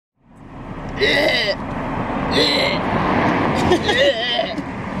Hi.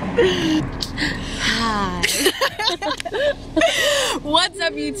 What's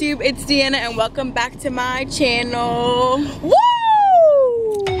up, YouTube? It's Deanna and welcome back to my channel. Woo!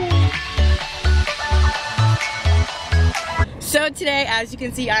 So today, as you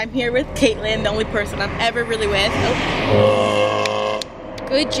can see, I'm here with Kaitlyn, the only person I'm ever really with. Oh.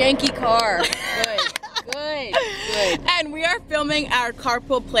 Good janky car. Good. And we are filming our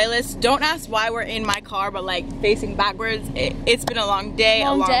carpool playlist. Don't ask why we're in my car, but like facing backwards. It's been a long day,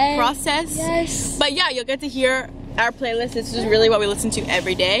 a long process. Yes. But yeah, you'll get to hear our playlist. This is really what we listen to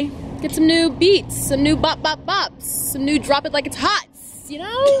every day. Get some new beats, some new bops, some new drop it like it's hot. You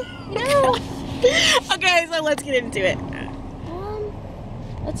know? Okay, so let's get into it.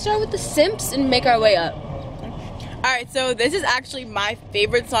 Let's start with the simps and make our way up. Alright, so this is actually my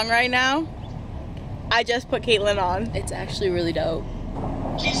favorite song right now. I just put Kaitlyn on. It's actually really dope.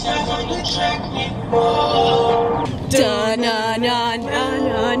 Da na na na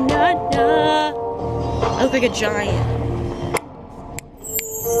na na na. I look like a giant.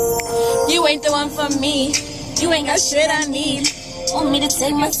 You ain't the one for me. You ain't got shit I need. Want me to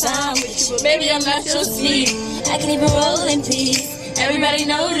take my time with you, but baby, I'm not your sleep. I can even roll in peace. Everybody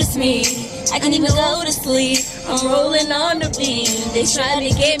notice me. I can even go to sleep. I'm rolling on the beat. They try to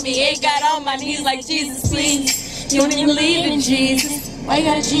get me. Ain't got on my knees like Jesus, please. You don't even believe in Jesus. Why you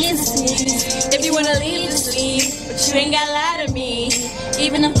gotta Jesus me? If you wanna leave, just leave. But you ain't gotta lie to me.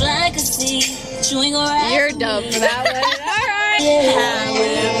 Even the blind can see. But you ain't gonna ride. You're dumb for that one. Alright. Yeah,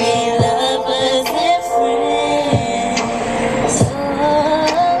 we'll be lovers and friends.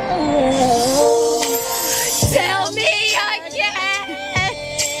 Tell me again.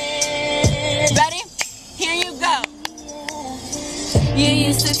 Ready? Here you go. You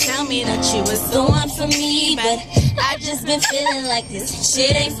used to tell me that you was the one for me, but I just been feeling like this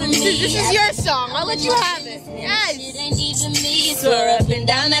shit ain't for me. This is your song. I'll let you have it. Yes. Shit ain't even me. Swear up and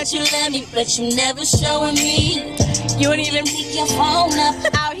down that you love me, but you never showing me. You wouldn't even pick your phone up.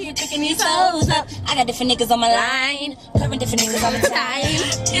 Out here picking these hoes up. I got different niggas on my line, curving different niggas all the time.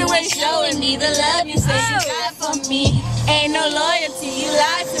 You ain't showing me the love you said you got for me. Ain't no loyalty, you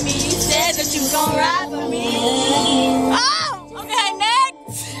lied to me. You said that you gon' ride for me. Oh, okay,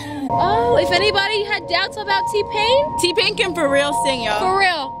 next. Oh, if anybody had doubts about T-Pain, T-Pain can for real sing, y'all. for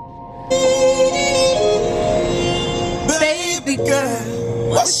real. Baby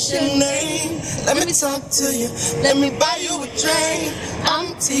girl, what's your name? Let me talk to you. Let me buy you a drink.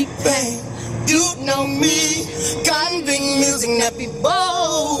 I'm T-Pain. You know me. Convict music, nappy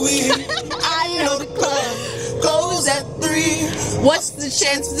Bowie. I know the club goes at 3. What's the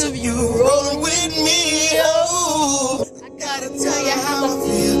chances of you rolling with me? Oh, I gotta tell you how I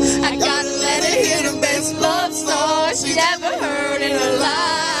feel. I gotta let her hear the best love song she never heard in her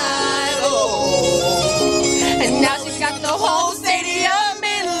life. Oh, and now she's got the whole stadium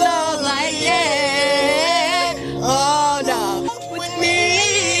in love, like yeah. Oh no, with me.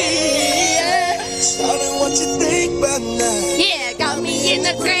 Yeah. Tell me what you think about now. Yeah, got me in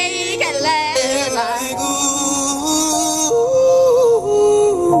the grave, got Like ooh,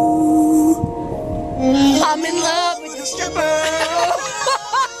 I'm in love with the stripper.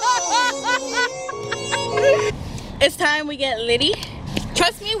 It's time we get litty.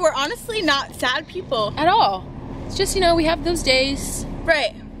 Trust me, we're honestly not sad people. at all. It's just, we have those days.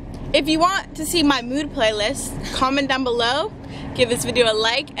 Right. If you want to see my mood playlist, comment down below, give this video a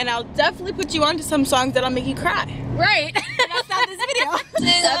like, and I'll definitely put you on to some songs that'll make you cry. Right. That's not this video.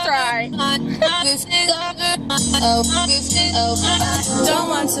 That's right. Don't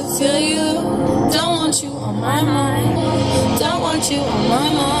want to feel you. Don't want you on my mind. Don't want you on my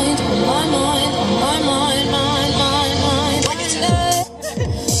mind. On my mind. On my mind. Mind.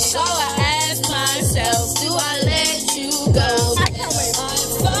 So I ask myself, do I let you go? I can't wait.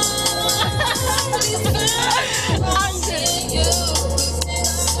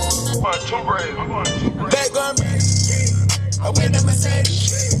 Background I went to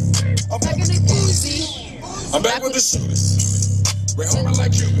Mercedes. I'm back in the easy. I'm back with the shooters. Bring home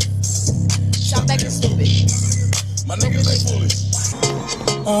like Cuban. Shop back and stupid. My niggas they foolish.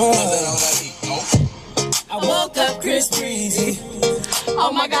 I woke up Chris Breezy.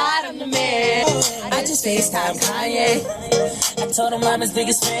 Oh my God, I'm the man. I just FaceTime Kanye. I told him I'm his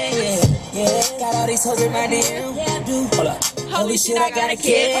biggest fan, yeah. Got all these hoes in my DM. Yeah, I do. Hold up. Holy shit, I got a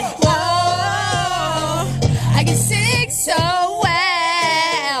kid. Whoa, I can sing so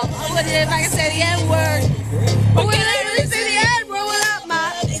well. What if I can say the N-word? But we literally say the N-word without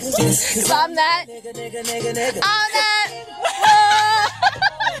my. Cause I'm that. I'm that.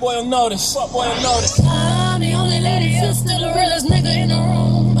 Boy, don't notice. Boy, don't notice. I'm the only lady who's still the realest nigga in the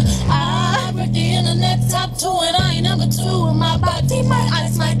room. I've two and I ain't number two. And my body, my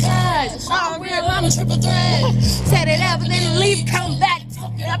eyes, my cash. I'm real, I'm a triple threat. Set it up and then leave, come back.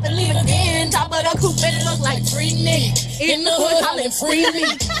 Talk it up and leave it in. Top of the coupe and it look like 3 niggas. In the hood, hollin' free me.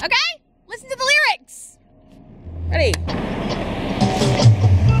 Okay? Listen to the lyrics. Ready?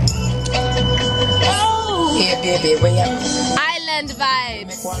 Oh! Here, baby, where you at? Island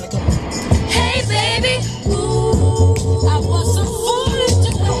vibes. Hey, baby. Ooh, I want some food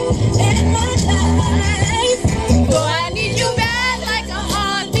to go in my life. Boy, I need you bad like a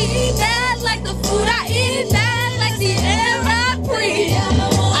heartbeat. Bad like the food I eat. Bad like the air I breathe.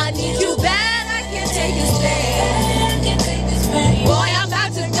 I need you bad, I can't take this pain. Boy, I'm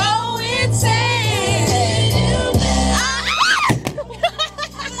about to go insane.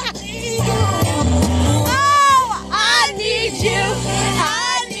 Oh, I need you.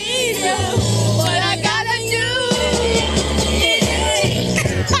 I need you. What I gotta do.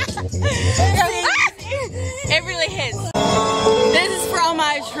 It really hits. This is for all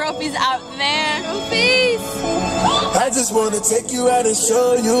my trophies out there. Trophies. I just wanna take you out and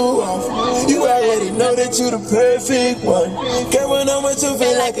show you off. You already know that you the perfect one. Girl, when I'm with you,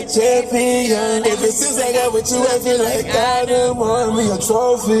 feel like a champion. Ever since I got with you, I feel like I done won me a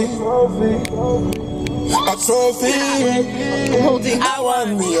trophy. A trophy. I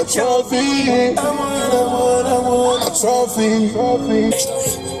want me a trophy. I want a trophy.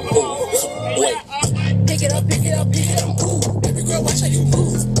 Wait. Pick it up, pick it up, pick it up. Ooh, baby girl, watch how you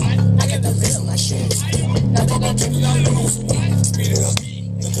move. I got the list on my shoes. Now they gon' keep it on loose. Speed it up.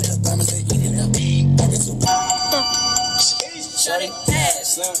 Look at the diamonds, they eat it up. Shorty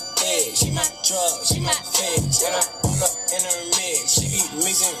ass, slim head. She my drug, she my fix. When I pull up in her mix, she be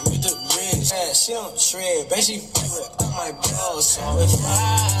mixing with the rich. She don't shred, but she fuck with all my bros, so it's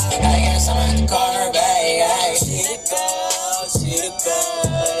fine. I guess I'm at the car, baby. She the girl, she the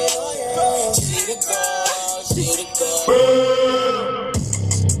girl. She the girl, she the girl.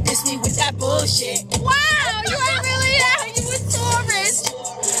 Miss me with that bullshit. Wow, you ain't really out. You a tourist.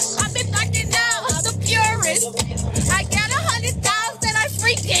 I've been fucking out, I'm the purist. I got 100,000. I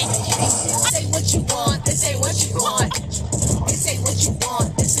freaking. Say what you want, this ain't what you want. This ain't what you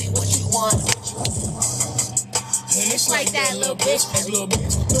want, this ain't what you want. And it's like that little bitch,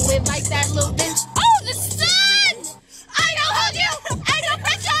 do it like that little bitch. Oh, the sun! I don't hold you. I don't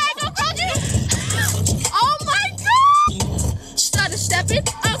pressure. I don't hold you. Oh my God! Started stepping.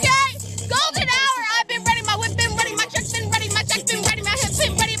 Okay, golden hour. I've been ready. My whip been ready. My check been ready. My check been ready. My hip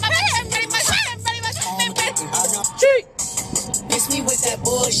been ready. My back been ready. My head been ready. My check been ready. Miss me with that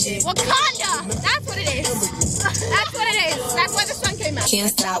bullshit. Wakanda. That's what it is. That's what it is. That's why the sun came out. Can't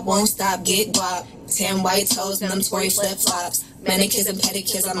stop, won't stop, get guap. 10 white toes and them Tory flip-flops. Manicures and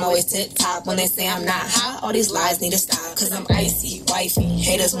pedicures, I'm always tip-top. When they say I'm not hot, all these lies need to stop. Cause I'm icy, wifey,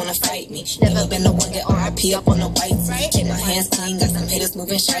 haters wanna fight me. Never been the one get RIP up on the white tee. Keep my hands clean, got some haters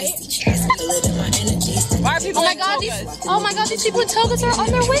moving shiesty. I feel it in my energy. Why are people Oh my God, these people in togas are on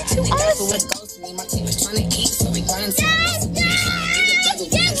their way to us. My team is trying to eat, so we going to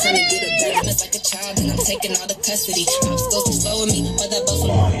it's like a child and I'm taking all the custody. I'm supposed to slow with me, but that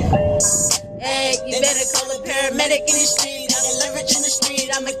buffalo. Hey, you better call a paramedic in the street. I'm leverage in the street.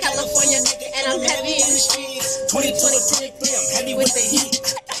 I'm a California nigga and I'm heavy in the street. 2023, I'm heavy with the heat.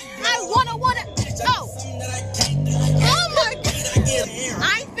 I wanna. Oh my God.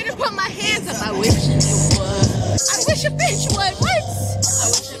 I ain't finna put my hands up. I wish you would. I wish a bitch would. What? I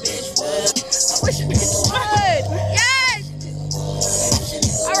wish a bitch would. I wish a bitch would. Yes.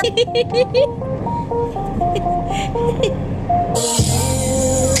 All right. Take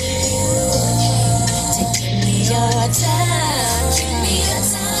me your time. Give me your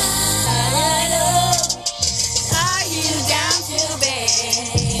time. I know. Are you down to bed?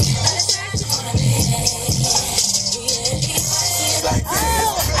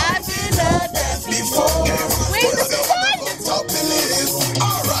 Oh, I've been loved before. Wait, this is fun.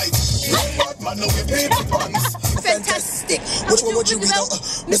 Alright. Fantastic. Which one would you be though?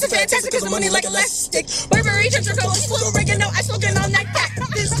 Mr. Fantastic, cause the money like elastic. Burberry, Churchill, full oregano. I smoking on that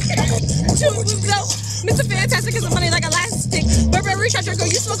cactus. Two weeks ago, Mr. Fantastic is the money like elastic. Burberry, Churchill,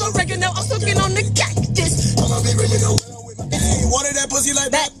 you smoke oregano. I'm smoking on the cactus. I'ma be regular. Wanted that pussy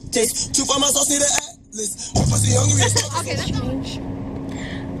like Baptist. Two for my sauce, need an atlas. Your pussy hungry as fuck. Okay, that's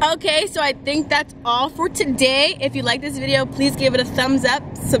Okay, so I think that's all for today. If you like this video, please give it a thumbs up.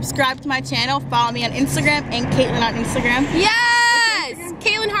 Subscribe to my channel. Follow me on Instagram and Kaitlyn on Instagram. yes.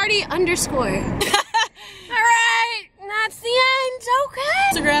 Kaitlyn Hardy _ All right, that's the end.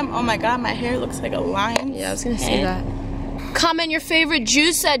 Okay. Instagram. Oh my God, my hair looks like a lion. Yeah, I was gonna say that. Comment your favorite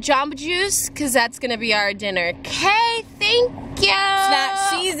juice at Jamba Juice, cause that's gonna be our dinner. Okay, thank you. Snap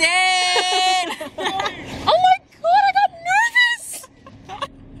season. Oh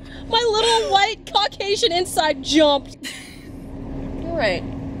Caucasian inside jump. All right.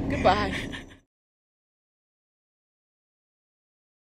 Goodbye.